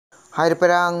Hai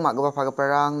perang mak gaba paga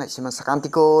perang na siman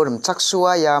sakantikon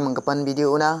chaksua ya mangkapan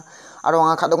video na aro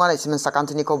anga khadonga na siman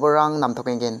sakantini ko berang nam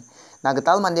tokengen na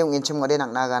getal mande ung inchem ngode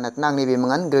nak naga nat nang ni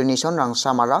bimangan GRINISON rang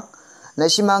samarak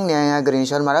na simang nya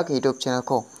GRINISONmarak YouTube channel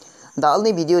ko dal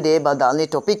ni video de ba dal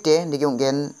ni topic de digyong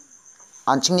gen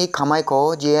Anching ni khamai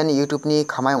ko JN YouTube ni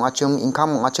khamai ung achum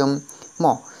income ung achum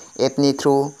mo app ni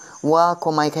through wa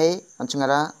ko Maikai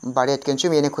anchingara Bariatgen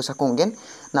chum yene khosakung gen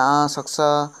na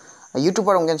saksa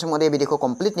YouTuber onggen semode video ko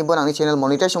complete nibo nangni channel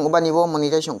monetization uba nibo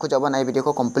monetization ko jaba nai video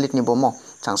ko complete nibo mo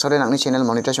changsore nangni channel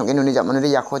monetization gen uni jamanu ri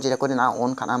yakho jira ko na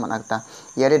on khana manakta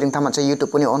yare ding thaman cha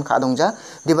YouTube ni on kha dongja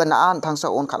diba na an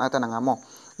thangsa on khana ta nanga mo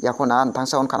yakho na an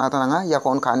thangsa on khana ta nanga yakho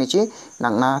on khani chi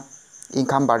nangna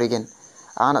income barigen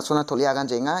ana sona tholi agan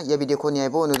jenga ye video ko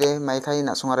niaibo nude Maikai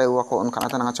na songara wa ko on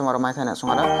khana ta nanga chomaro Maikai na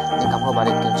songara income ko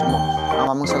barigen chomo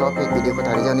amamung salo fake video ko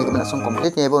thari jani ko na song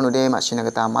complete niaibo nude masina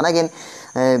gata managen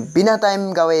bina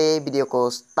time gawe video ko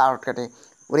start kate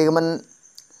uri gaman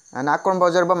na Chrome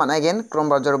browser ba managen Chrome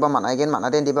browser ba managen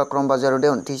manaden diba Chrome browser de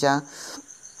untisa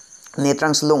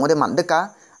netrang slong ode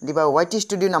mandeka diba YT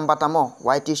studio number tamo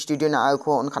YT studio na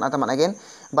ko on khana ta managen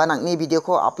ba nangni video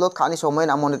ko upload khani somoi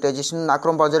na monetization na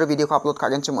Chrome browser video ko upload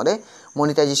khagen chumode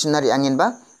monetization na ri angin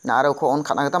ba na aro ko on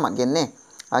khana ta mangen ne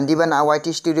andiba na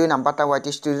YT studio number ta YT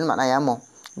studio manaya mo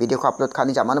video ko upload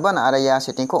khani jaman ba na ara ya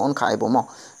setting ko on khaibo mo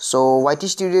so YT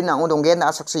studio na donggen na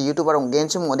sakse YouTuber onggen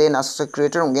chumode na sakse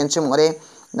creator onggen chumode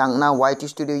nang na YT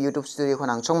studio YouTube studio ko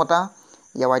nang chongmata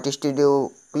ya YT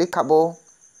studio click khabo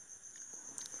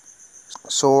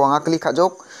so anga click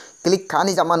khajok click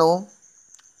khani jamano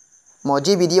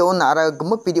moji video na ara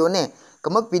gmuk video ne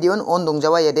gmuk video on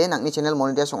dongjawa yade nangni channel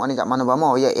monetization ani jamano ba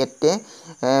mo ya ette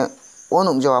on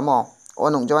ongjawa mo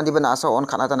on ongjawa diba na asa on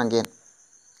khana ta nanggen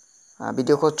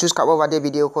video ko choose kabo bade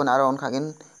video ko nara on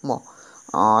khagen mo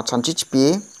chanchi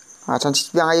chipi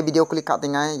anga ye video click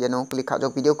khatinga yeno click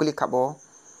khajok video click khabo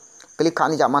click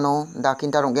khani jamano da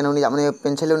kinta ronggen uni jamano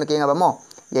pencil ne kenga ba mo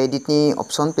ya edit ni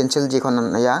option pencil je kon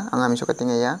ya anga miso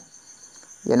katinga ya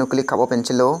yeno click khabo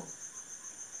pencil lo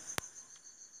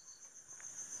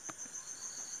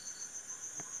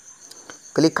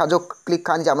click khajok click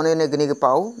khan jamano ne gni ge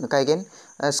pau nakaigen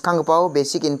skang pau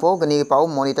basic info gni ge pau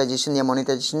monetization ya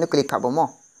monetization ne click khabo mo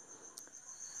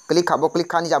click khabo click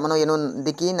khani jamano yeno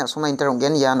diki na sona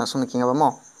interonggen ya na sona kinga ba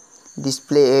mo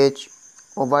display age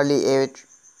overlay age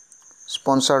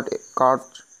sponsored card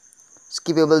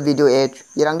skippable video ad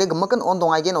irangde gmakan on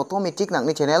dongaigen automatic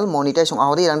nangni channel monetization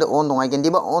ahode irangde on dongaigen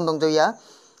diba on dongjoya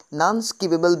non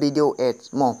skippable video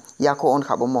ads mo yako on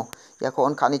khabo mo yako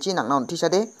on khani chi nangna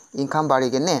ontisade income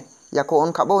barigen ne yako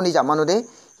on khabo ni jamano de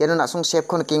yeno nasung save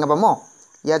kon kinga ba mo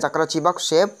ya jakra chibak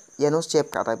save yeno save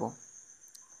kataibo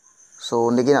so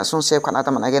nigi nasung save khana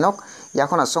ta managenok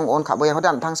yako nasung on khabo yako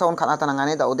dan thangsa on khana ta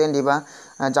nangane dauden diba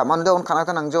jamano de on khana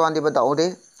ta nangjo an diba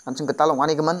daude anching ketalong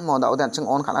ani geman mo da odan chung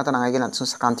on khana ta nangai gen anching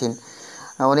sakantin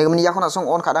oni geman yakho na song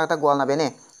on khada ta gwal na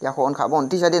bene yakho on khabon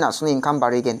ti sade na sung income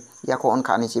barigen yakho on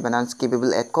khani chi banan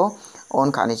skippable ad ko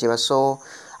on khani chi ba so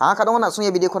a khadong na sung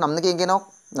ye video ko namne gen genok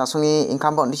na sung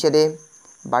income bon ti sade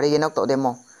barigenok to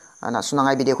demo na sung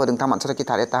nangai video ko ding tam ansar ki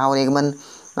thare ta oni geman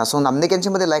na sung namne gen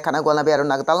chim de like khana gwal na be aro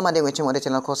na tal ma de ngechim ode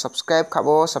channel ko subscribe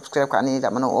khabo subscribe khani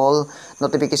jamano all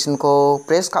notification ko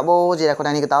press khabo jera ko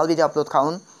dani tal video upload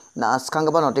khaun na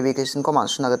skangba notification ko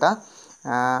mansuna gata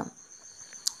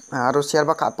aro share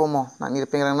ba khatpo mo nangni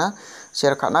pengrang na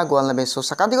share khatna gwal na be so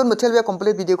sakantikon mitela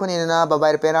complete video ko ni na bye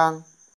bye perang